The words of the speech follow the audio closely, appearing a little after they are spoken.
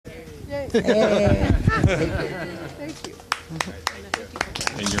Hey. Thank you.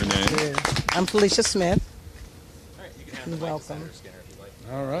 And your name? I'm Felicia Smith. All right, you can have You're the mic to welcome. Senator Skinner if you'd like.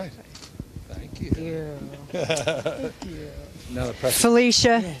 All right. Thank you. Thank you. Now the pressure.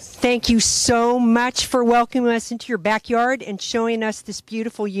 Felicia, Yes. thank you so much for welcoming us into your backyard and showing us this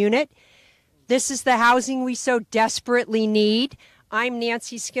beautiful unit. This is the housing we so desperately need. I'm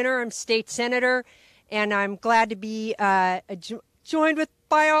Nancy Skinner. I'm state senator, and I'm glad to be joined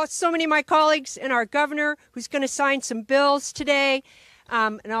by so many of my colleagues and our governor, who's going to sign some bills today,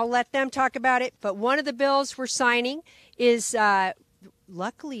 and I'll let them talk about it. But one of the bills we're signing is,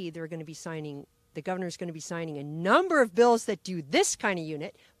 luckily, the governor's going to be signing a number of bills that do this kind of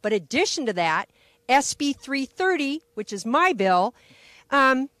unit. But in addition to that, SB 330, which is my bill,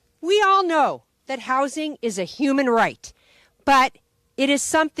 we all know that housing is a human right, but it is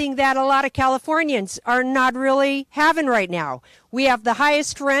something that a lot of Californians are not really having right now. We have the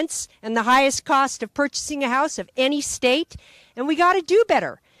highest rents and the highest cost of purchasing a house of any state, and we got to do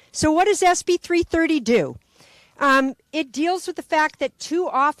better. So what does SB 330 do? It deals with the fact that too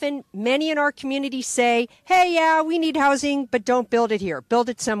often many in our community say, hey, yeah, we need housing, but don't build it here. Build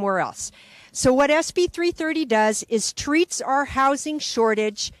it somewhere else. So what SB 330 does is treats our housing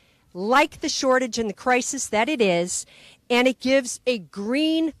shortage like the shortage and the crisis that it is, and it gives a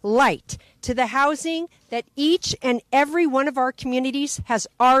green light to the housing that each and every one of our communities has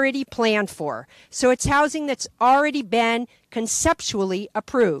already planned for. So it's housing that's already been conceptually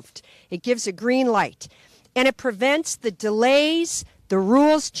approved. It gives a green light. And it prevents the delays, the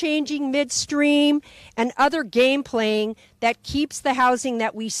rules changing midstream, and other game playing that keeps the housing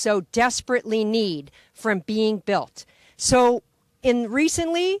that we so desperately need from being built. So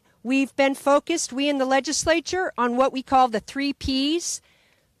recently, we've been focused, we in the legislature, on what we call the 3 Ps: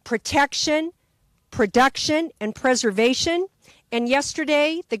 protection, production, and preservation. And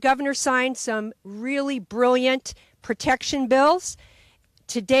yesterday, the governor signed some really brilliant protection bills.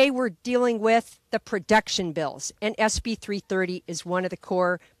 Today, we're dealing with the production bills, and SB 330 is one of the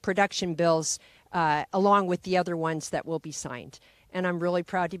core production bills, along with the other ones that will be signed. And I'm really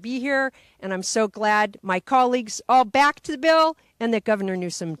proud to be here, and I'm so glad my colleagues all backed the bill, and that Governor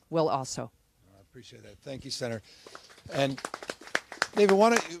Newsom will also. I appreciate that. Thank you, Senator. And David, why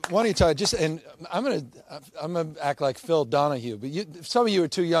don't you talk? And I'm gonna act like Phil Donahue, but some of you are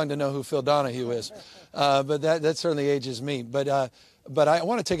too young to know who Phil Donahue is, but that certainly ages me. But I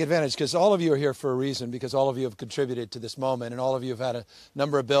want to take advantage, because all of you are here for a reason, because all of you have contributed to this moment, and all of you have had a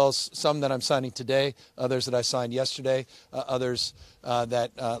number of bills, some that I'm signing today, others that I signed yesterday, others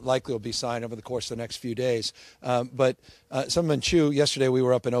that likely will be signed over the course of the next few days. But Senator Chu, yesterday we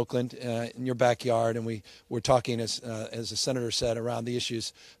were up in Oakland in your backyard, and we were talking, as the senator said, around the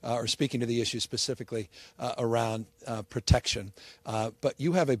issues, or speaking to the issues specifically around protection. But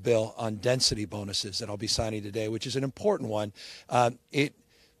you have a bill on density bonuses that I'll be signing today, which is an important one. It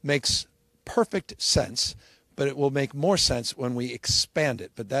makes perfect sense, but it will make more sense when we expand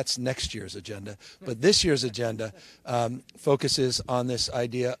it. But that's next year's agenda. But this year's agenda focuses on this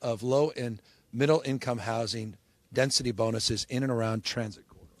idea of low and middle income housing, density bonuses in and around transit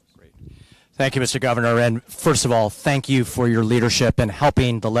corridors. Great. Thank you, Mr. Governor. And first of all, thank you for your leadership in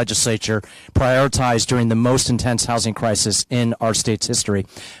helping the legislature prioritize during the most intense housing crisis in our state's history.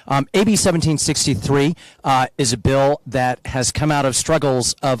 AB 1763 is a bill that has come out of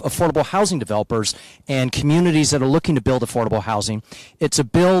struggles of affordable housing developers and communities that are looking to build affordable housing. It's a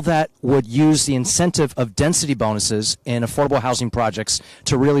bill that would use the incentive of density bonuses in affordable housing projects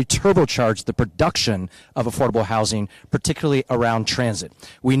to really turbocharge the production of affordable housing, particularly around transit.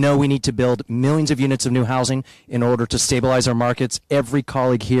 We know we need to build millions of units of new housing in order to stabilize our markets. Every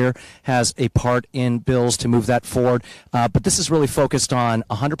colleague here has a part in bills to move that forward. But this is really focused on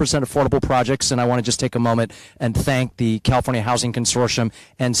 100% affordable projects, and I want to just take a moment and thank the California Housing Consortium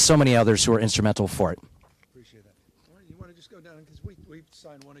and so many others who are instrumental for it. Appreciate that. Well, you want to just go down, because we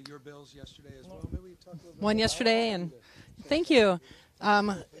signed one of your bills yesterday as well. Maybe we talk a little bit One about yesterday, that. and thank you.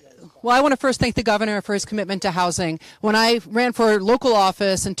 Well, I want to first thank the governor for his commitment to housing. When I ran for local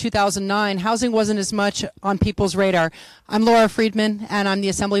office in 2009, housing wasn't as much on people's radar. I'm Laura Friedman, and I'm the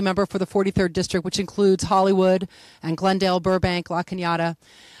assembly member for the 43rd District, which includes Hollywood and Glendale, Burbank, La Cañada.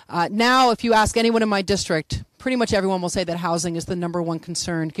 Now, if you ask anyone in my district, pretty much everyone will say that housing is the #1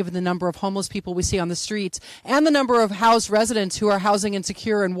 concern, given the number of homeless people we see on the streets and the number of housed residents who are housing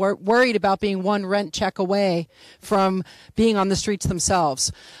insecure and worried about being one rent check away from being on the streets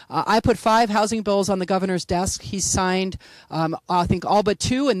themselves. I put 5 housing bills on the governor's desk. He's signed, I think, all but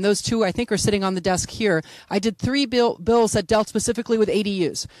 2, and those 2, I think, are sitting on the desk here. I did 3 bills that dealt specifically with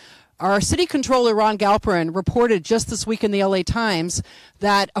ADUs. Our city controller, Ron Galperin, reported just this week in the LA Times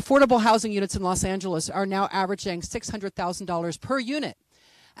that affordable housing units in Los Angeles are now averaging $600,000 per unit.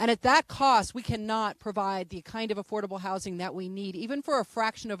 And at that cost, we cannot provide the kind of affordable housing that we need, even for a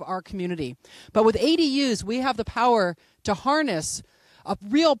fraction of our community. But with ADUs, we have the power to harness a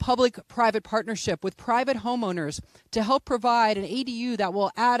real public-private partnership with private homeowners to help provide an ADU that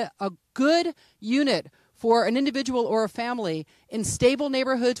will add a good unit for an individual or a family in stable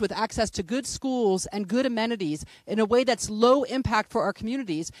neighborhoods with access to good schools and good amenities in a way that's low impact for our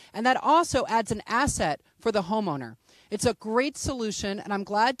communities, and that also adds an asset for the homeowner. It's a great solution, and I'm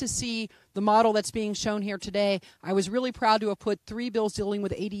glad to see the model that's being shown here today. I was really proud to have put 3 bills dealing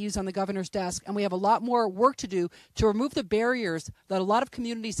with ADUs on the governor's desk, and we have a lot more work to do to remove the barriers that a lot of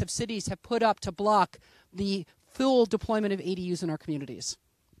communities of cities have put up to block the full deployment of ADUs in our communities.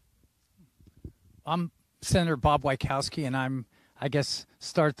 I'm Senator Bob Wykowski, and I guess,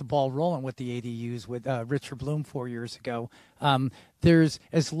 start the ball rolling with the ADUs with Richard Bloom 4 years ago. There's,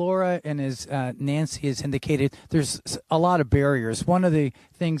 as Laura and as Nancy has indicated, there's a lot of barriers. One of the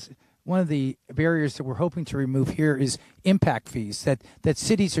barriers that we're hoping to remove here is impact fees that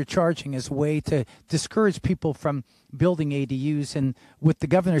cities are charging as a way to discourage people from building ADUs. And with the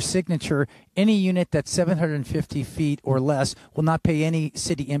governor's signature, any unit that's 750 feet or less will not pay any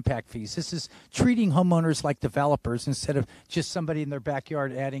city impact fees. This is treating homeowners like developers instead of just somebody in their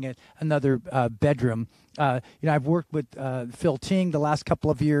backyard adding another bedroom. I've worked with Phil Ting the last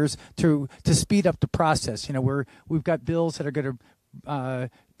couple of years to speed up the process. We've got bills that are going to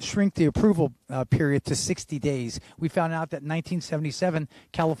shrink the approval period to 60 days. We found out that in 1977,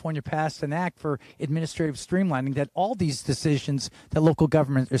 California passed an act for administrative streamlining that all these decisions that local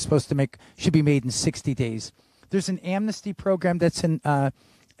government are supposed to make should be made in 60 days. There's an amnesty program that's in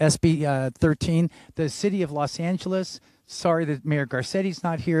SB 13. The city of Los Angeles, sorry that Mayor Garcetti's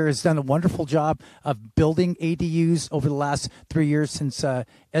not here, has done a wonderful job of building ADUs over the last 3 years since SB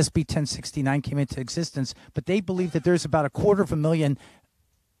 1069 came into existence. But they believe that there's about 250,000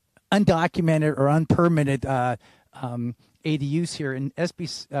 undocumented or unpermitted ADUs here, and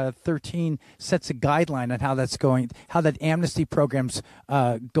SB 13 sets a guideline on how that amnesty program's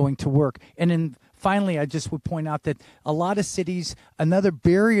going to work. And then finally, I just would point out that a lot of cities, another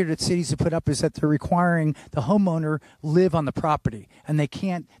barrier that cities have put up is that they're requiring the homeowner live on the property, and they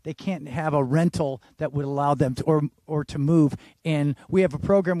can't have a rental that would allow them to or to move. And we have a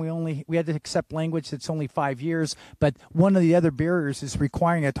program, we had to accept language that's only 5 years, but one of the other barriers is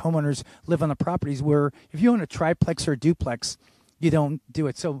requiring that homeowners live on the properties, where if you own a triplex or a duplex, you don't do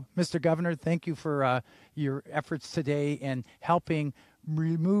it. So, Mr. Governor, thank you for your efforts today and helping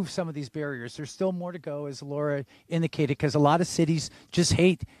remove some of these barriers. There's still more to go, as Laura indicated, because a lot of cities just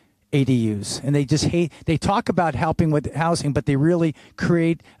hate ADUs, and they talk about helping with housing, but they really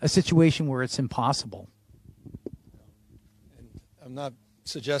create a situation where it's impossible. And I'm not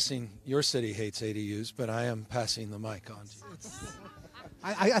suggesting your city hates ADUs, but I am passing the mic on to you.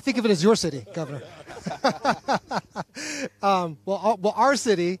 I think of it as your city, Governor. Well, our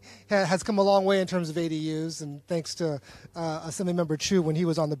city has come a long way in terms of ADUs, and thanks to Assemblymember Chu when he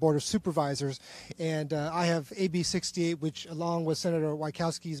was on the Board of Supervisors. And I have AB 68, which, along with Senator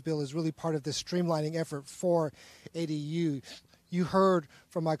Wykowski's bill, is really part of this streamlining effort for ADU. You heard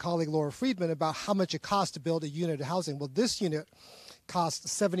from my colleague Laura Friedman about how much it costs to build a unit of housing. Well, this unit costs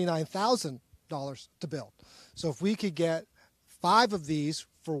 $79,000 to build. So if we could get 5 of these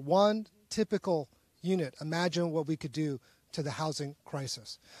for one typical unit, imagine what we could do to the housing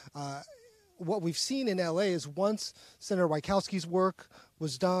crisis. What we've seen in LA is once Senator Wykowski's work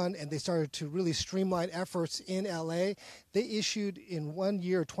was done and they started to really streamline efforts in LA, they issued in 1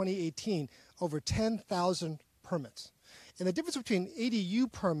 year, 2018, over 10,000 permits. And the difference between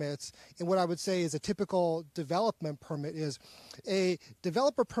ADU permits and what I would say is a typical development permit is a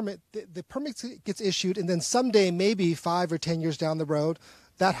developer permit, the permit gets issued, and then someday, maybe 5 or 10 years down the road,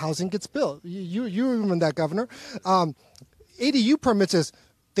 that housing gets built. You remember that, Governor. ADU permits is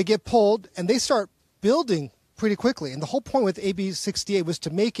they get pulled and they start building pretty quickly. And the whole point with AB 68 was to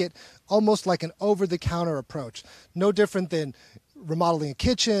make it almost like an over-the-counter approach. No different than remodeling a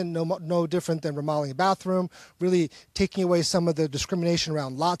kitchen, no different than remodeling a bathroom, really taking away some of the discrimination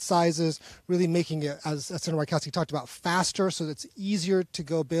around lot sizes, really making it, as Senator Wykowski talked about, faster so that it's easier to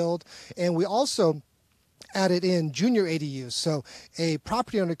go build. And we also added in junior ADUs. So a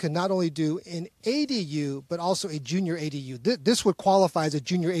property owner could not only do an ADU, but also a junior ADU. This would qualify as a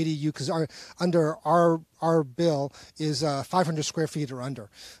junior ADU because under our bill is 500 square feet or under.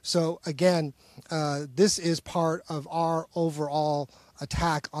 So again, this is part of our overall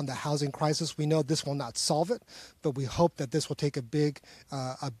attack on the housing crisis. We know this will not solve it, but we hope that this will take a big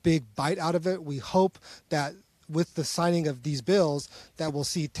bite out of it. We hope that with the signing of these bills that we'll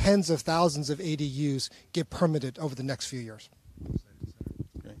see tens of thousands of ADUs get permitted over the next few years.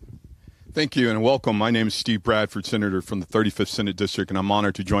 Thank you and welcome. My name is Steve Bradford, Senator from the 35th Senate District, and I'm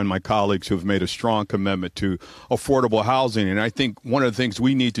honored to join my colleagues who have made a strong commitment to affordable housing. And I think one of the things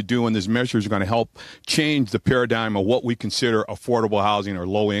we need to do in this measure is going to help change the paradigm of what we consider affordable housing or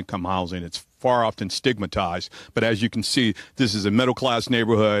low-income housing. It's far often stigmatized, but as you can see, this is a middle-class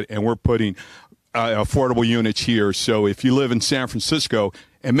neighborhood, and we're putting affordable units here. So if you live in San Francisco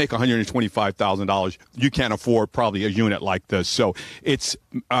and make $125,000, you can't afford probably a unit like this. So it's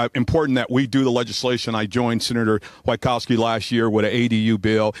important that we do the legislation. I joined Senator Wachowski last year with an ADU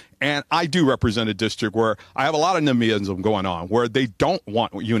bill, and I do represent a district where I have a lot of NIMBYism going on, where they don't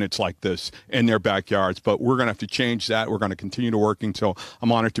want units like this in their backyards, but we're going to have to change that. We're going to continue to working. So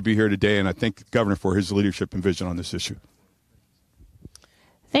I'm honored to be here today, and I thank the governor for his leadership and vision on this issue.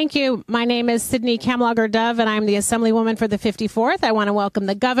 Thank you. My name is Sydney Kamlager-Dove, and I'm the Assemblywoman for the 54th. I want to welcome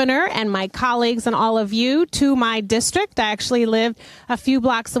the governor and my colleagues and all of you to my district. I actually live a few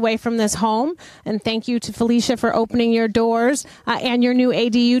blocks away from this home, and thank you to Felicia for opening your doors and your new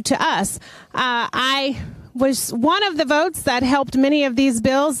ADU to us. I was one of the votes that helped many of these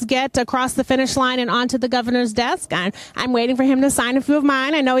bills get across the finish line and onto the governor's desk. I'm waiting for him to sign a few of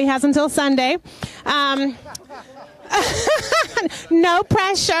mine. I know he has until Sunday. No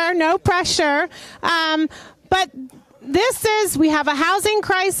pressure, no pressure. But we have a housing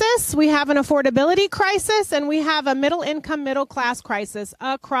crisis, we have an affordability crisis, and we have a middle income, middle class crisis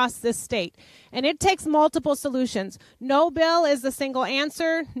across this state. And it takes multiple solutions. No bill is the single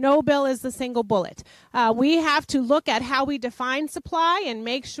answer. No bill is the single bullet. We have to look at how we define supply and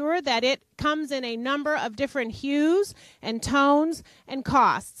make sure that it comes in a number of different hues and tones and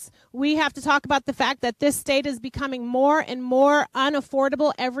costs. We have to talk about the fact that this state is becoming more and more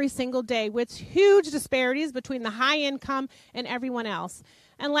unaffordable every single day, with huge disparities between the high income and everyone else.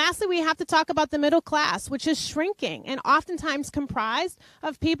 And lastly, we have to talk about the middle class, which is shrinking and oftentimes comprised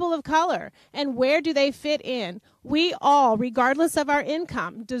of people of color. And where do they fit in? We all, regardless of our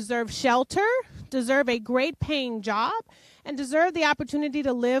income, deserve shelter, deserve a great paying job, and deserve the opportunity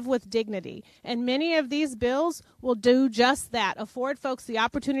to live with dignity. And many of these bills will do just that, afford folks the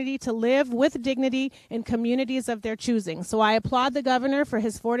opportunity to live with dignity in communities of their choosing. So I applaud the governor for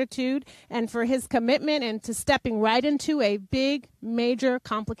his fortitude and for his commitment and to stepping right into a big, major,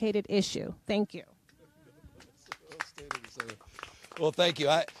 complicated issue. Thank you. Well, thank you.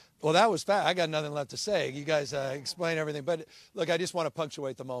 Well, that was fast. I got nothing left to say. You guys explain everything. But look, I just want to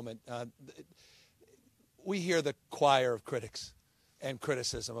punctuate the moment. We hear the choir of critics and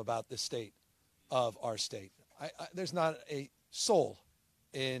criticism about the state of our state. There's not a soul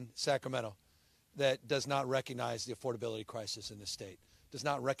in Sacramento that does not recognize the affordability crisis in the state, does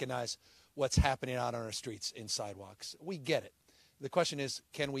not recognize what's happening out on our streets in sidewalks. We get it. The question is,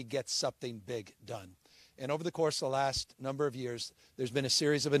 can we get something big done? And over the course of the last number of years, there's been a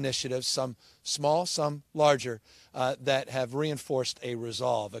series of initiatives, some small, some larger, that have reinforced a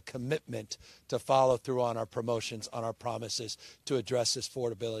resolve, a commitment to follow through on our promotions, on our promises to address this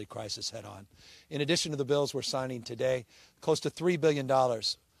affordability crisis head on. In addition to the bills we're signing today, close to $3 billion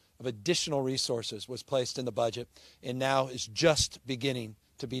of additional resources was placed in the budget and now is just beginning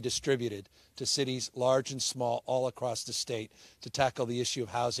to be distributed to cities large and small all across the state to tackle the issue of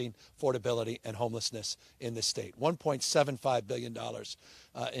housing, affordability, and homelessness in the state. $1.75 billion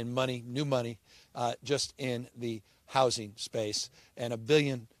in money, new money, just in the housing space, and $1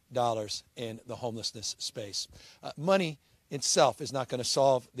 billion in the homelessness space. Money itself is not going to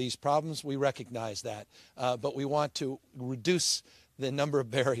solve these problems. We recognize that, but we want to reduce the number of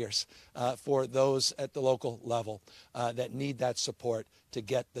barriers for those at the local level that need that support to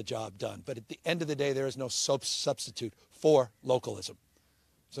get the job done. But at the end of the day, there is no substitute for localism.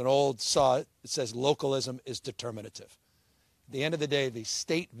 It's an old saw that says localism is determinative. At the end of the day, the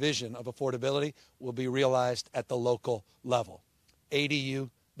state vision of affordability will be realized at the local level, ADU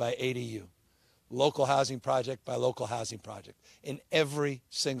by ADU, local housing project by local housing project, in every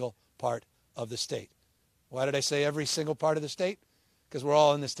single part of the state. Why did I say every single part of the state? Because we're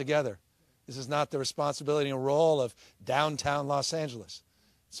all in this together. This is not the responsibility and role of downtown Los Angeles.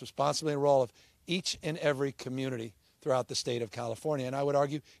 It's the responsibility and role of each and every community throughout the state of California, and I would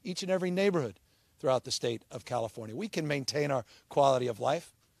argue each and every neighborhood throughout the state of California. We can maintain our quality of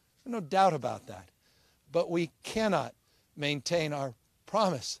life, no doubt about that, but we cannot maintain our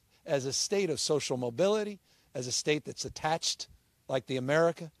promise as a state of social mobility, as a state that's attached, like the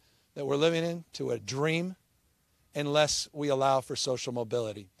America that we're living in, to a dream, unless we allow for social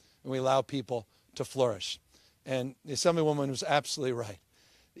mobility and we allow people to flourish. And the Assemblywoman was absolutely right.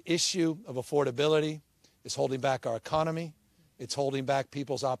 The issue of affordability is holding back our economy. It's holding back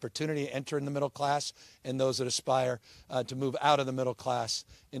people's opportunity to enter in the middle class and those that aspire to move out of the middle class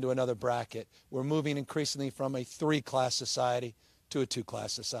into another bracket. We're moving increasingly from a three-class society to a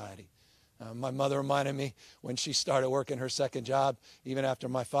two-class society. My mother reminded me when she started working her second job, even after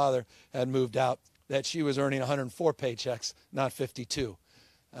my father had moved out, that she was earning 104 paychecks, not 52.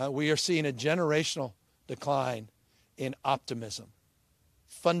 We are seeing a generational decline in optimism,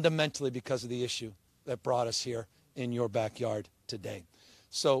 fundamentally because of the issue that brought us here in your backyard today.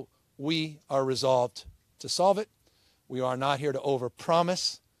 So we are resolved to solve it. We are not here to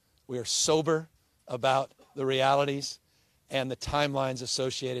overpromise. We are sober about the realities and the timelines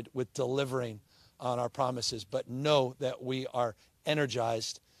associated with delivering on our promises, but know that we are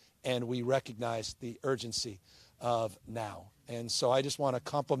energized and we recognize the urgency of now. And so I just want to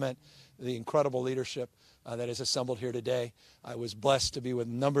compliment the incredible leadership that is assembled here today. I was blessed to be with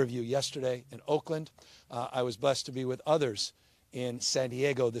a number of you yesterday in Oakland. I was blessed to be with others in San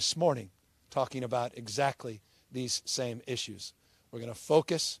Diego this morning talking about exactly these same issues. We're going to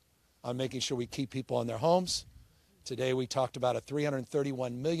focus on making sure we keep people in their homes. Today we talked about a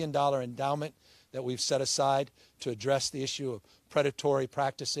 $331 million endowment that we've set aside to address the issue of predatory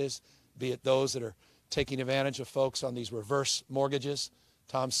practices, be it those that are taking advantage of folks on these reverse mortgages.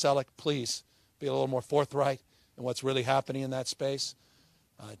 Tom Selleck, please be a little more forthright in what's really happening in that space.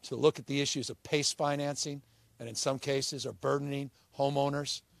 To look at the issues of PACE financing, and in some cases are burdening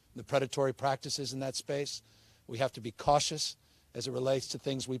homeowners, the predatory practices in that space. We have to be cautious as it relates to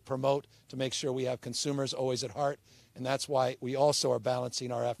things we promote to make sure we have consumers always at heart. And that's why we also are balancing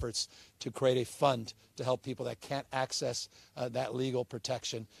our efforts to create a fund to help people that can't access that legal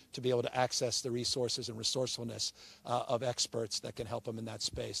protection to be able to access the resources and resourcefulness of experts that can help them in that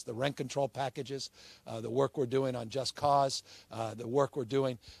space. The rent control packages, the work we're doing on Just Cause, the work we're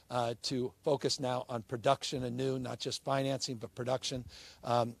doing to focus now on production anew, not just financing, but production,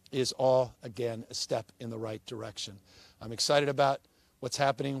 is all, again, a step in the right direction. I'm excited about what's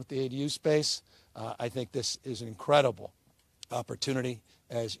happening with the ADU space. I think this is an incredible opportunity.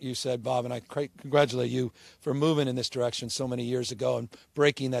 As you said, Bob, and I congratulate you for moving in this direction so many years ago and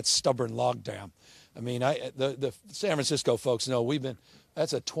breaking that stubborn logjam. I mean, the San Francisco folks know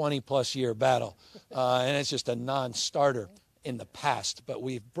that's a 20-plus year battle, and it's just a non-starter in the past, but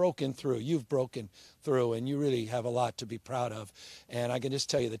we've broken through. You've broken through, and you really have a lot to be proud of. And I can just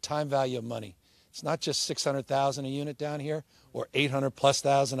tell you the time value of money. It's not just $600,000 a unit down here or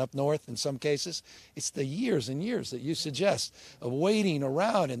 $800,000+ up north in some cases. It's the years and years that you suggest of waiting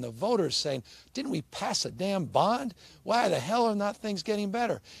around and the voters saying, didn't we pass a damn bond? Why the hell are not things getting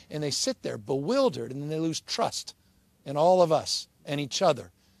better? And they sit there bewildered and then they lose trust in all of us and each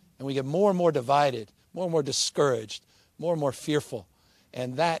other. And we get more and more divided, more and more discouraged, more and more fearful.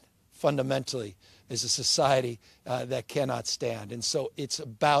 And that fundamentally is a society that cannot stand. And so it's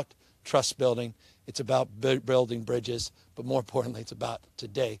about trust building. It's about building bridges, but more importantly, it's about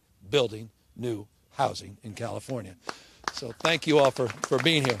today building new housing in California. So thank you all for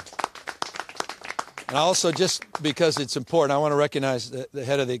being here. And also, just because it's important, I want to recognize the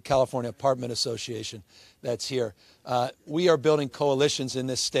head of the California Apartment Association that's here. We are building coalitions in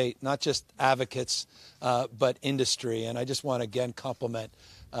this state, not just advocates, but industry. And I just want to again compliment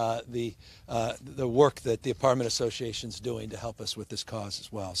the work that the Apartment Association is doing to help us with this cause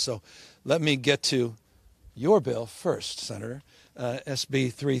as well. So let me get to your bill first, Senator,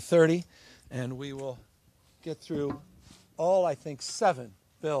 SB 330, and we will get through all, I think, 7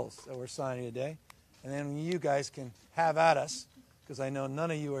 bills that we're signing today. And then you guys can have at us, because I know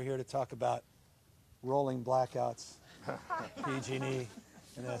none of you are here to talk about rolling blackouts, PG&E,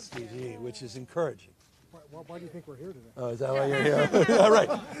 and SDG, which is encouraging. Why do you think we're here today? Oh, is that why you're here? Yeah, right.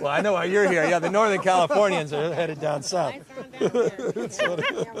 Well, I know why you're here. Yeah, the Northern Californians are headed down south.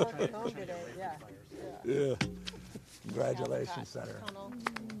 Yeah. Congratulations, Senator.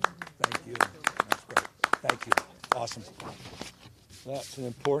 Thank you. That's great. Thank you. Awesome. That's an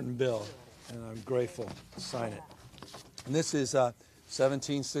important bill, and I'm grateful to sign it. And this is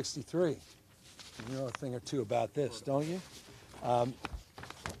 1763. You know a thing or two about this, don't you?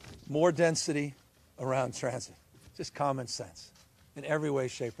 More density around transit. Just common sense. In every way,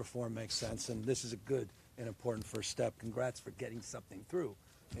 shape, or form makes sense, and this is a good and important first step. Congrats for getting something through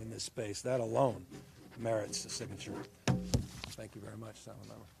in this space. That alone merits a signature. Thank you very much,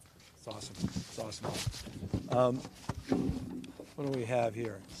 Senator. It's awesome. It's awesome. What do we have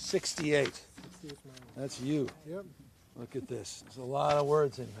here? 68. That's you. Yep. Look at this. There's a lot of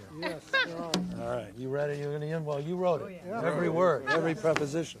words in here. Yes, there are. All right, you ready? You're going to Well, you wrote it. Every word, every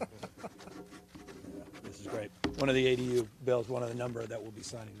preposition. Yeah, this is great. One of the ADU bills, one of the number that we'll be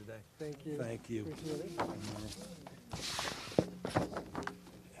signing today. Thank you. Thank you. Appreciate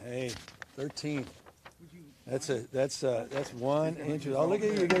it. Hey, 13. That's 1 inch. Oh, look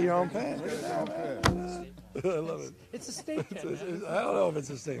at you! You get your own pen. Look at that. I love it. It's a state pen. I don't know if it's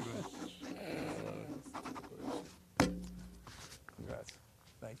a statement. Congrats.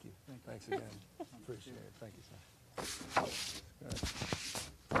 Thank you. Thanks again. Appreciate it. Thank you,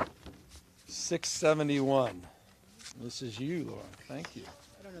 sir. 671. This is you, Laura. Thank you.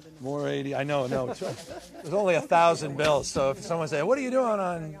 More 80. I know. No, there's only 1,000 bills. So if someone says, "What are you doing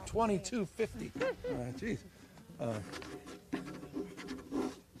on 2250?" Geez.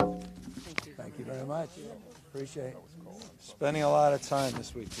 Thank you very much. Appreciate it. Spending a lot of time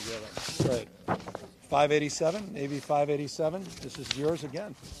this week together. Great. 587, maybe 587. This is yours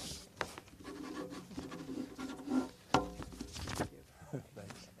again.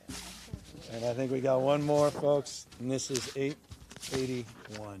 Thanks. And I think we got one more, folks. And this is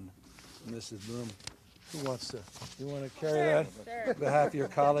 881. And this is Bloom. Who wants to? You want to carry that on behalf of your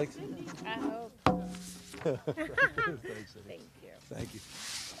colleagues? I hope. Thanks, Thank you. Thank you.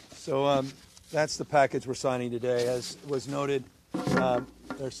 So that's the package we're signing today. As was noted,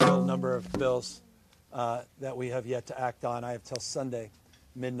 there's still a number of bills that we have yet to act on. I have till Sunday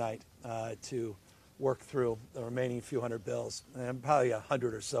midnight to work through the remaining few hundred bills, and probably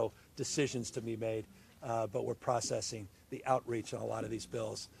 100 or so decisions to be made. But we're processing the outreach on a lot of these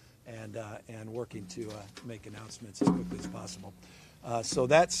bills and working to make announcements as quickly as possible. So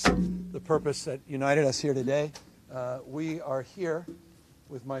that's the purpose that united us here today. We are here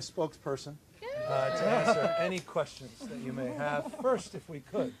with my spokesperson to answer any questions that you may have. First, if we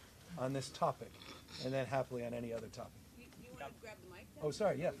could, on this topic, and then happily on any other topic. You want to grab the mic? Oh,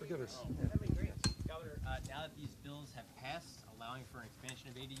 sorry. Yeah, forgive us. Yeah. That'd be great. Governor, now that these bills have passed, allowing for an expansion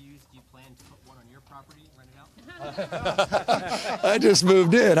of ADUs, do you plan to put one on your property, rent it out? I just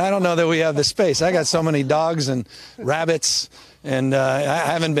moved in. I don't know that we have the space. I got so many dogs and rabbits, and I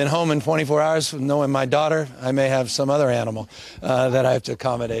haven't been home in 24 hours knowing my daughter. I may have some other animal that I have to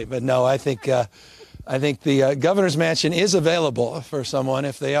accommodate. But no, I think the governor's mansion is available for someone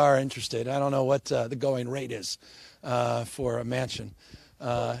if they are interested. I don't know what the going rate is for a mansion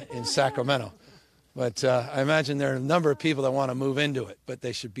in Sacramento. But I imagine there are a number of people that want to move into it, but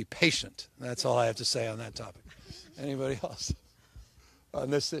they should be patient. That's all I have to say on that topic. Anybody else on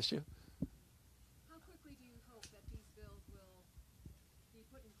this issue? How quickly do you hope that these bills will be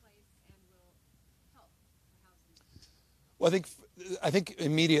put in place and will help the housing? Well, I think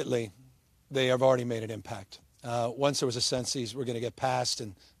immediately they have already made an impact. Once there was a sense these were going to get passed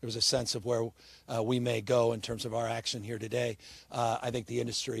and there was a sense of where we may go in terms of our action here today, I think the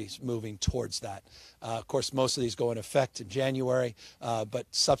industry is moving towards that. Of course, most of these go in effect in January, but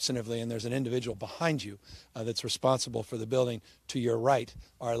substantively, and there's an individual behind you that's responsible for the building to your right,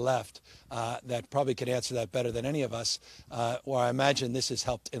 our left, that probably could answer that better than any of us, where I imagine this has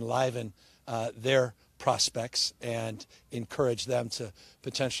helped enliven their prospects and encourage them to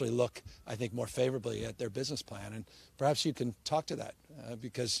potentially look, I think, more favorably at their business plan. And perhaps you can talk to that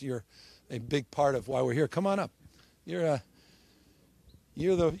because you're a big part of why we're here. Come on up. You're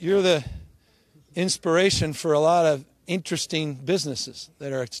the inspiration for a lot of interesting businesses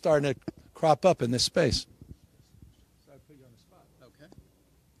that are starting to crop up in this space. So I put you on the spot. Okay.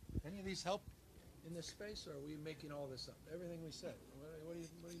 Any of these help in this space, or are we making all this up? Everything we said. What do you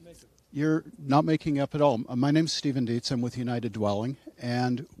make of it? You're not making up at all. My name's Stephen Dietz. I'm with United Dwelling,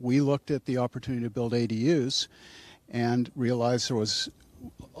 and we looked at the opportunity to build ADUs and realized there was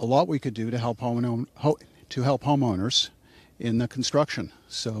a lot we could do to help homeowners in the construction.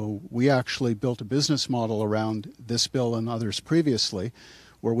 So we actually built a business model around this bill and others previously,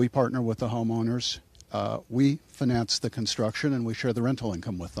 where we partner with the homeowners. We finance the construction and we share the rental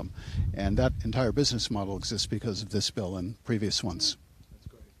income with them. And that entire business model exists because of this bill and previous ones.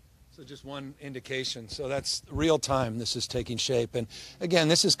 So just one indication. So that's real time this is taking shape. And again,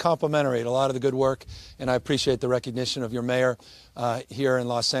 this is complementary to a lot of the good work, and I appreciate the recognition of your mayor here in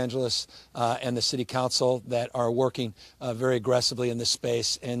Los Angeles and the city council that are working very aggressively in this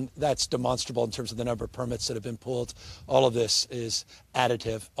space, and that's demonstrable in terms of the number of permits that have been pulled. All of this is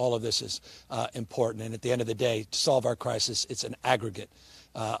additive. All of this is important. And at the end of the day, to solve our crisis, it's an aggregate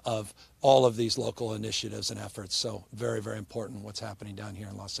of all of these local initiatives and efforts. So very, very important what's happening down here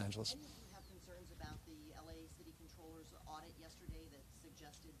in Los Angeles. Any of you have concerns about the LA City Controller's audit yesterday that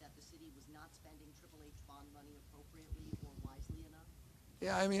suggested that the city was not spending Triple H bond money appropriately or wisely enough?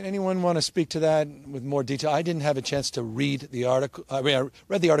 Yeah, I mean, anyone want to speak to that with more detail? I didn't have a chance to read the article. I mean, I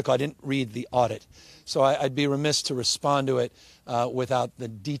read the article. I didn't read the audit. So I'd be remiss to respond to it without the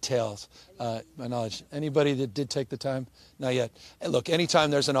details, my knowledge. Anybody that did take the time? Not yet. And look,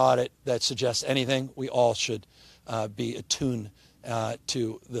 anytime there's an audit that suggests anything, we all should be attuned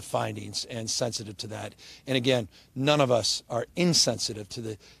to the findings and sensitive to that. And again, none of us are insensitive to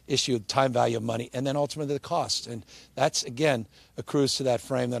the issue of time value of money and then ultimately the cost. And that's, again, accrues to that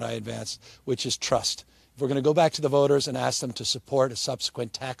frame that I advanced, which is trust. If we're going to go back to the voters and ask them to support a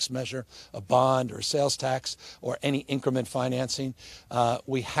subsequent tax measure, a bond or a sales tax or any increment financing,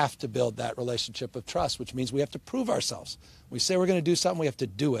 we have to build that relationship of trust, which means we have to prove ourselves. We say we're going to do something, we have to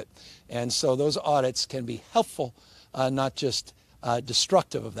do it. And so those audits can be helpful, not just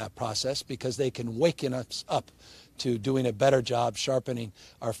destructive of that process, because they can waken us up to doing a better job, sharpening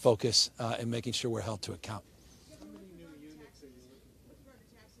our focus and making sure we're held to account.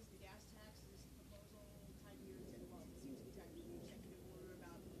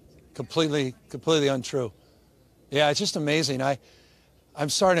 Completely untrue. Yeah, it's just amazing. I'm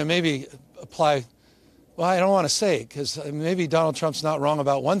starting to maybe apply, well, I don't want to say it because maybe Donald Trump's not wrong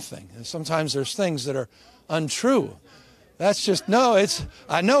about one thing. And sometimes there's things that are untrue. That's just, no,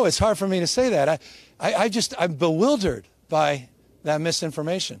 I know it's hard for me to say that. I'm bewildered by that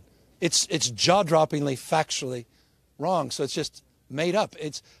misinformation. It's jaw-droppingly factually wrong. So it's just made up.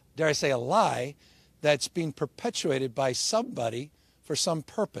 It's, dare I say, a lie that's being perpetuated by somebody for some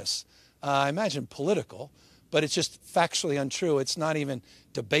purpose. I imagine political, but it's just factually untrue. It's not even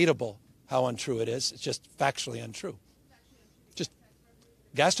debatable how untrue it is. It's just factually untrue. Just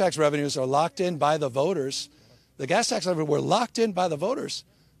gas tax revenues are locked in by the voters. The gas tax revenues were locked in by the voters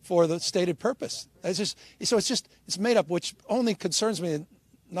for the stated purpose. It's made up, which only concerns me that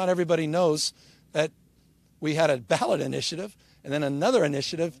not everybody knows that we had a ballot initiative and then another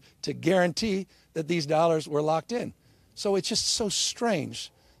initiative to guarantee that these dollars were locked in. So it's just so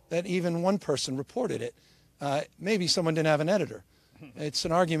strange that even one person reported it. Maybe someone didn't have an editor. It's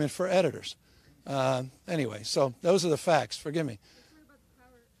an argument for editors. Anyway, so those are the facts. Forgive me.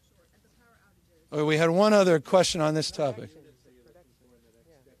 We had one other question on this topic.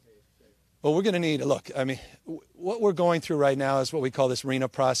 Well, we're going to need, look, I mean, what we're going through right now is what we call this RENA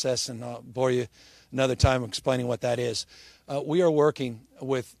process, and I'll bore you another time explaining what that is. We are working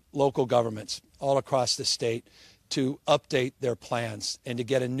with local governments all across the state to update their plans and to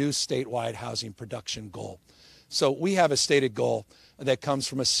get a new statewide housing production goal. So we have a stated goal that comes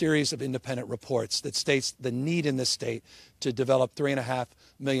from a series of independent reports that states the need in the state to develop 3.5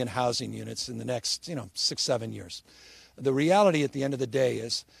 million housing units in the next, 6-7 years. The reality at the end of the day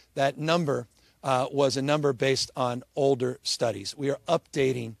is that number was a number based on older studies. We are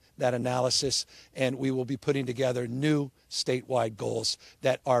updating that analysis, and we will be putting together new statewide goals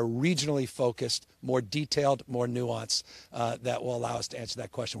that are regionally focused, more detailed, more nuanced, that will allow us to answer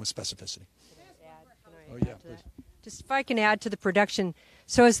that question with specificity. Oh, yeah, please. Just if I can add to the production.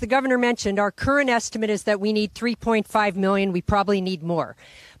 So as the governor mentioned, our current estimate is that we need 3.5 million. We probably need more.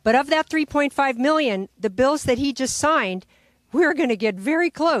 But of that 3.5 million, the bills that he just signed, we're going to get very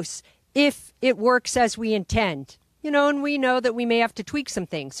close if it works as we intend. And we know that we may have to tweak some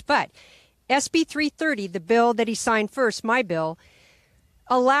things. But SB 330, the bill that he signed first, my bill,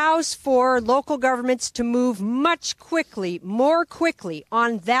 allows for local governments to move more quickly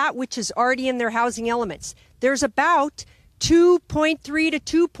on that which is already in their housing elements. There's about 2.3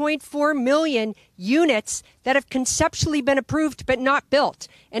 to 2.4 million units that have conceptually been approved but not built.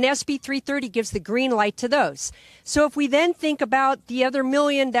 And SB 330 gives the green light to those. So if we then think about the other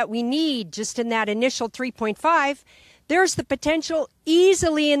million that we need just in that initial 3.5, there's the potential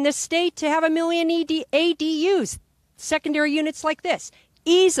easily in this state to have 1 million ADUs, secondary units like this,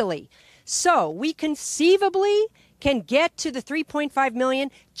 easily. So we conceivably can get to the 3.5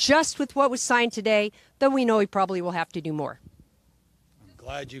 million just with what was signed today, though we know we probably will have to do more. I'm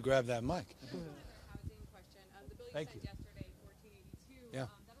glad you grabbed that mic. Thank you. Yesterday, 1482. Yeah.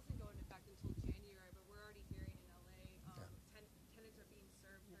 That doesn't go into effect until January, but we're already hearing in LA, tenants are being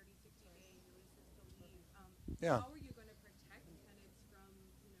served 30, 60-day notices to leave. Yeah. How are you going to protect tenants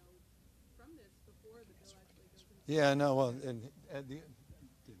from this before the bill actually goes into effect? Yeah, no, well,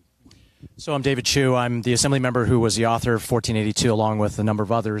 So I'm David Chu. I'm the assembly member who was the author of 1482 along with a number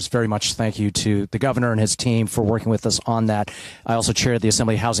of others. Very much thank you to the governor and his team for working with us on that. I also chaired the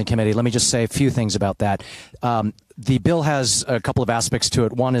Assembly Housing Committee. Let me just say a few things about that. The bill has a couple of aspects to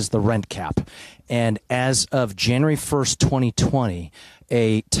it. One is the rent cap. And as of January 1st, 2020,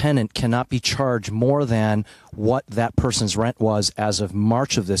 a tenant cannot be charged more than what that person's rent was as of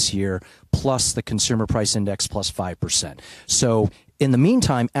March of this year, plus the consumer price index plus 5%. So in the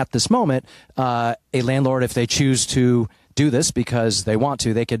meantime, at this moment, a landlord, if they choose to do this because they want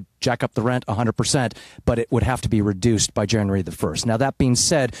to, they could jack up the rent 100%, but it would have to be reduced by January the 1st. Now, that being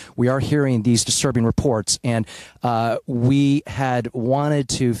said, we are hearing these disturbing reports, and we had wanted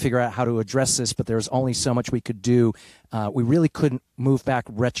to figure out how to address this, but there's only so much we could do. We really couldn't move back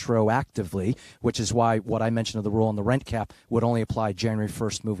retroactively, which is why what I mentioned of the rule on the rent cap would only apply January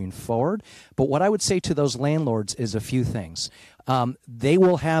 1st moving forward. But what I would say to those landlords is a few things. They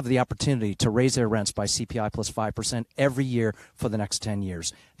will have the opportunity to raise their rents by CPI plus 5% every year for the next 10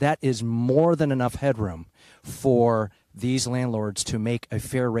 years. That is more than enough headroom for these landlords to make a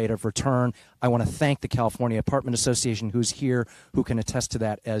fair rate of return. I want to thank the California Apartment Association who's here, who can attest to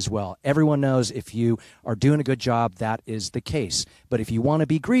that as well. Everyone knows if you are doing a good job, that is the case. But if you want to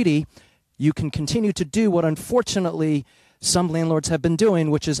be greedy, you can continue to do what unfortunately some landlords have been doing,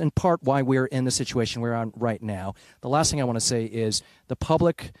 which is in part why we're in the situation we're on right now. The last thing I want to say is the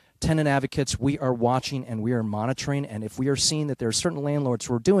public tenant advocates, we are watching and we are monitoring, and if we are seeing that there are certain landlords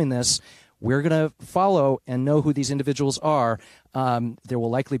who are doing this, we're going to follow and know who these individuals are. There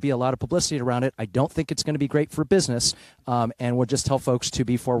will likely be a lot of publicity around it. I don't think it's going to be great for business, and we'll just tell folks to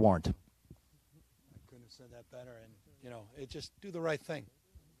be forewarned. I couldn't have said that better, and, you know, it just do the right thing,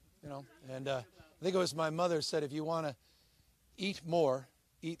 you know, and I think it was my mother said, if you want to eat more,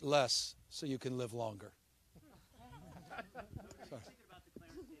 eat less, so you can live longer.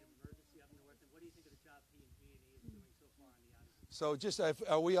 So just,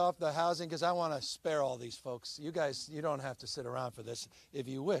 are we off the housing? Because I want to spare all these folks. You guys, you don't have to sit around for this. If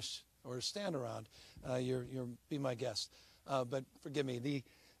you wish, or stand around, you're be my guest. But forgive me,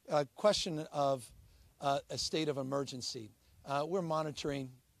 the question of a state of emergency, we're monitoring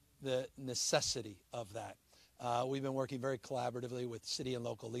the necessity of that. We've been working very collaboratively with city and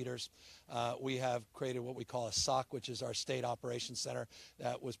local leaders. We have created what we call a SOC, which is our State Operations Center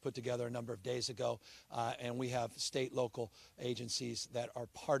that was put together a number of days ago. And we have state, local agencies that are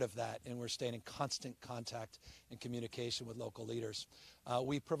part of that, and we're staying in constant contact and communication with local leaders.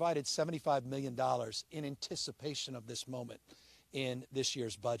 We provided $75 million in anticipation of this moment in this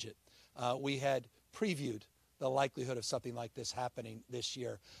year's budget. We had previewed the likelihood of something like this happening this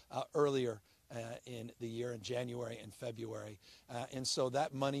year earlier in the year, in January and February. And so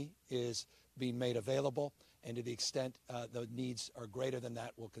that money is being made available, and to the extent the needs are greater than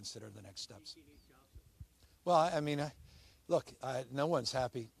that, we'll consider the next steps. Well, I mean, look, no one's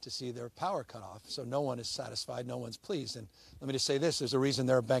happy to see their power cut off, so no one is satisfied, no one's pleased. And let me just say this, there's a reason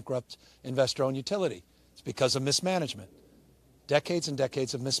they're a bankrupt investor-owned utility. It's because of mismanagement. Decades and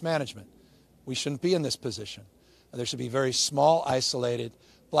decades of mismanagement. We shouldn't be in this position. There should be very small, isolated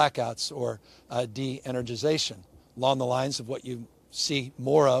blackouts or de-energization along the lines of what you see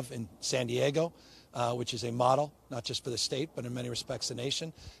more of in San Diego, which is a model, not just for the state, but in many respects the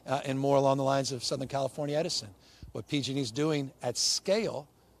nation, and more along the lines of Southern California Edison. What PG&E is doing at scale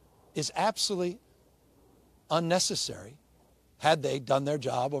is absolutely unnecessary had they done their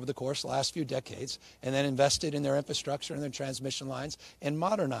job over the course of the last few decades and then invested in their infrastructure and their transmission lines and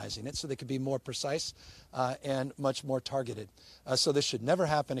modernizing it so they could be more precise and much more targeted. So this should never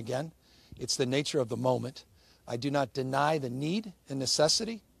happen again. It's the nature of the moment. I do not deny the need and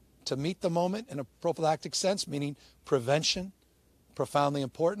necessity to meet the moment in a prophylactic sense, meaning prevention, profoundly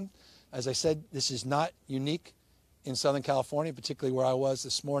important. As I said, this is not unique in Southern California, particularly where I was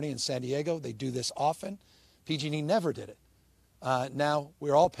this morning in San Diego. They do this often. PG&E never did it. Now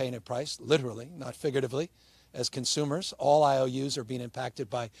we're all paying a price, literally, not figuratively, as consumers. All IOUs are being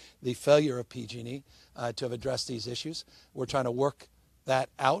impacted by the failure of PG&E to have addressed these issues. We're trying to work that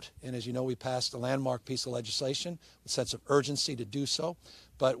out, and as you know, we passed a landmark piece of legislation with a sense of urgency to do so.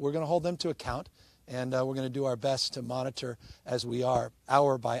 But we're going to hold them to account, and we're going to do our best to monitor, as we are,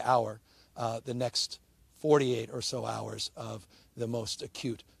 hour by hour, the next 48 or so hours of the most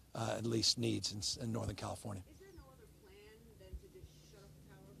acute, at least, needs in Northern California.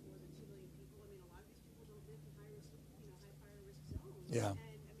 Yeah.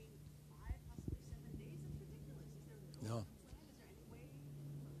 No.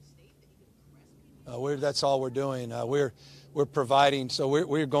 That's all we're doing. We're providing. So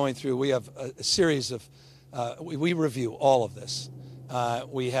we're going through. We have a series of. We review all of this.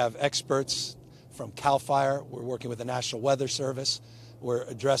 We have experts from CAL FIRE. We're working with the National Weather Service. We're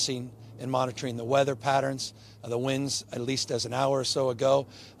addressing and monitoring the weather patterns. The winds, at least as an hour or so ago,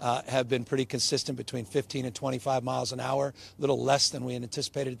 have been pretty consistent between 15 and 25 miles an hour, a little less than we had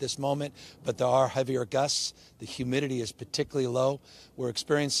anticipated at this moment, but there are heavier gusts. The humidity is particularly low. We're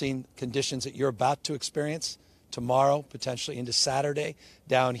experiencing conditions that you're about to experience tomorrow, potentially into Saturday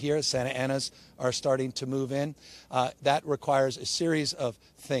down here. Santa Ana's are starting to move in. That requires a series of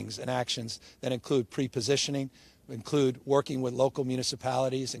things and actions that include pre-positioning, include working with local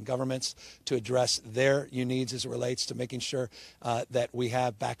municipalities and governments to address their needs as it relates to making sure that we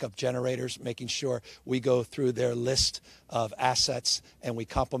have backup generators, making sure we go through their list of assets and we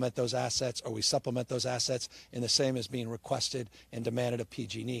complement those assets or we supplement those assets in the same as being requested and demanded of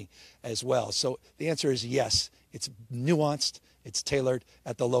PG&E as well. So the answer is yes. It's nuanced. It's tailored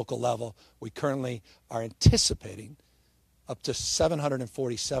at the local level. We currently are anticipating up to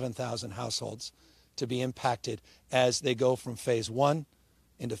 747,000 households to be impacted as they go from phase 1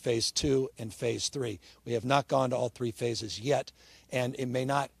 into phase 2 and phase 3. We have not gone to all 3 phases yet, and it may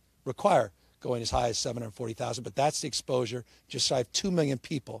not require going as high as 740,000, but that's the exposure, just shy of 2 million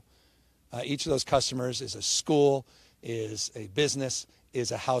people. Each of those customers is a school, is a business,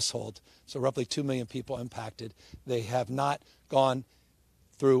 is a household. So roughly 2 million people impacted. They have not gone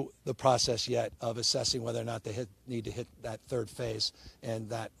through the process yet of assessing whether or not they need to hit that 3rd phase, and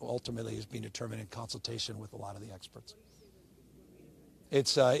that ultimately is being determined in consultation with a lot of the experts.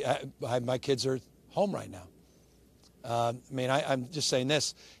 It's my kids are home right now. I'm just saying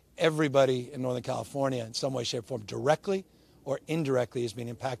this: everybody in Northern California, in some way, shape, or form, directly or indirectly, is being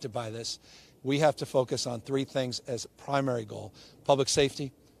impacted by this. We have to focus on 3 things as a primary goal: public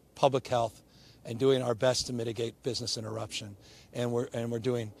safety, public health, and doing our best to mitigate business interruption. And we're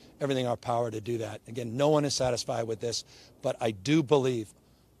doing everything in our power to do that. Again, no one is satisfied with this, but I do believe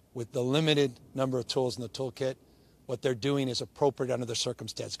with the limited number of tools in the toolkit, what they're doing is appropriate under the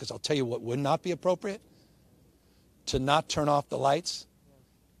circumstance. Because I'll tell you what would not be appropriate: to not turn off the lights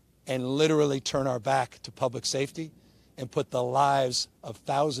and literally turn our back to public safety and put the lives of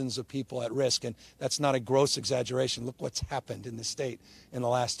thousands of people at risk. And that's not a gross exaggeration. Look what's happened in the state in the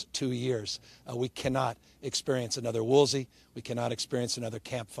last 2 years. We cannot experience another Woolsey. We cannot experience another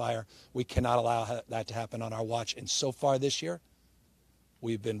Camp Fire. We cannot allow that to happen on our watch. And so far this year,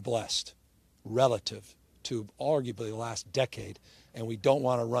 we've been blessed relative to arguably the last decade. And we don't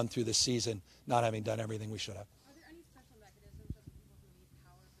want to run through the season not having done everything we should have. Are there any special mechanisms just for people who need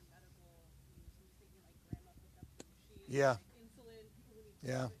power for medical use? I'm thinking like grandma picked up the machine, Yeah. like insulin, people who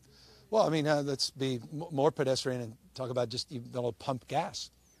need Yeah. insulin. Well, I mean, let's be more pedestrian and talk about just even though pump gas.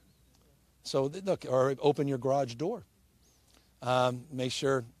 So look, or open your garage door. Make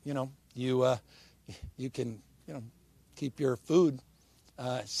sure you can keep your food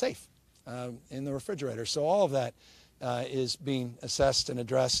safe in the refrigerator. So all of that is being assessed and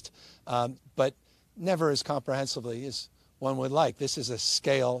addressed, but never as comprehensively as one would like. This is a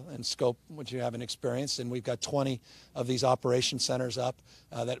scale and scope which you haven't experienced, and we've got 20 of these operation centers up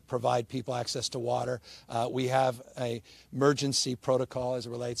that provide people access to water. We have an emergency protocol as it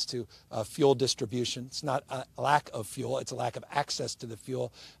relates to fuel distribution. It's not a lack of fuel, it's a lack of access to the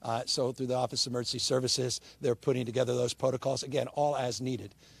fuel. So through the Office of Emergency Services, they're putting together those protocols, again, all as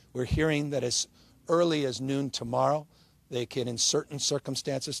needed. We're hearing that as early as noon tomorrow, they can, in certain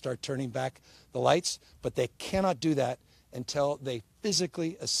circumstances, start turning back the lights, but they cannot do that until they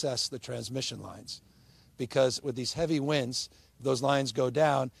physically assess the transmission lines. Because with these heavy winds, those lines go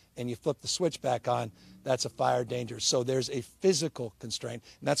down and you flip the switch back on, that's a fire danger. So there's a physical constraint.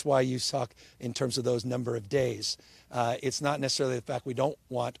 And that's why you talk in terms of those number of days. It's not necessarily the fact we don't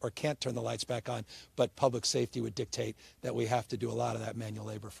want or can't turn the lights back on, but public safety would dictate that we have to do a lot of that manual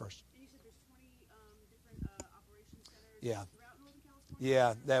labor first. And you said there's 20 different operation centers Yeah. throughout Northern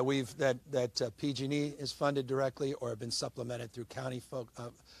California? that PG&E is funded directly or have been supplemented through county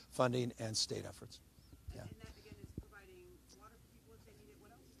funding and state efforts. Yeah. And that, again, is providing water for people if they need it.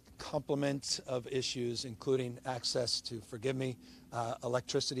 What else? Complement of issues, including access to, forgive me,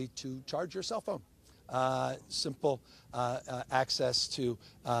 electricity to charge your cell phone. Simple access to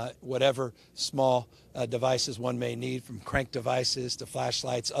whatever small devices one may need, from crank devices to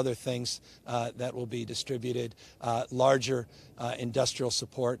flashlights, other things that will be distributed. Larger industrial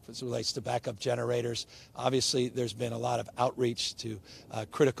support as it relates to backup generators. Obviously, there's been a lot of outreach to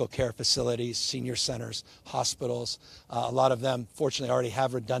critical care facilities, senior centers, hospitals. A lot of them, fortunately, already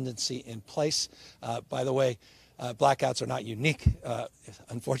have redundancy in place. By the way, blackouts are not unique,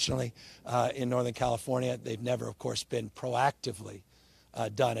 unfortunately, in Northern California. They've never, of course, been proactively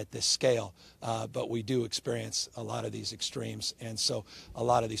done at this scale, but we do experience a lot of these extremes, and so a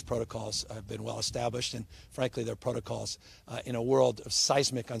lot of these protocols have been well established, and frankly, they're protocols in a world of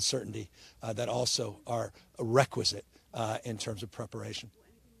seismic uncertainty that also are requisite in terms of preparation. Will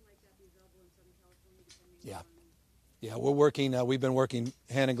anything like that be available in Southern California? Yeah, we're working. We've been working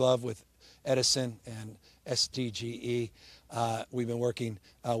hand in glove with Edison and SDGE we've been working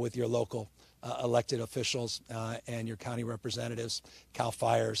with your local elected officials and your county representatives, Cal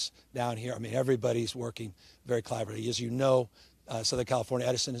Fires down here. I mean, everybody's working very collaboratively. As you know, Southern California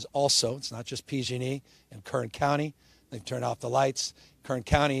Edison is also, it's not just PG&E and Kern County. They've turned off the lights. Kern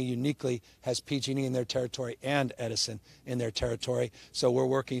County uniquely has PG&E in their territory and Edison in their territory. So we're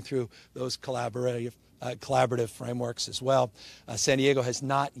working through those collaborative frameworks as well. San Diego has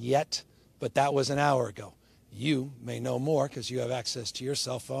not yet, but that was an hour ago. You may know more because you have access to your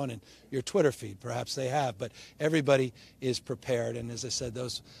cell phone and your Twitter feed. Perhaps they have, but everybody is prepared. And as I said,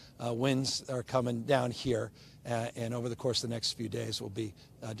 those winds are coming down here, and over the course of the next few days will be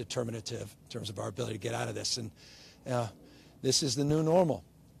determinative in terms of our ability to get out of this. And this is the new normal.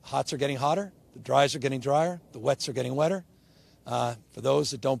 Hots are getting hotter, the dries are getting drier, the wets are getting wetter. For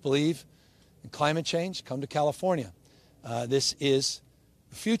those that don't believe in climate change, come to California. This is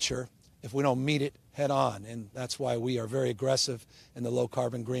the future if we don't meet it head on, and that's why we are very aggressive in the low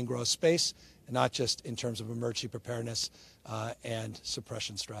carbon green growth space, and not just in terms of emergency preparedness and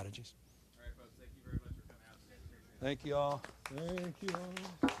suppression strategies. All right, folks, thank you very much for coming out today. Thank you all. Thank you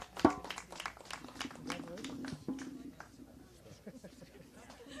all.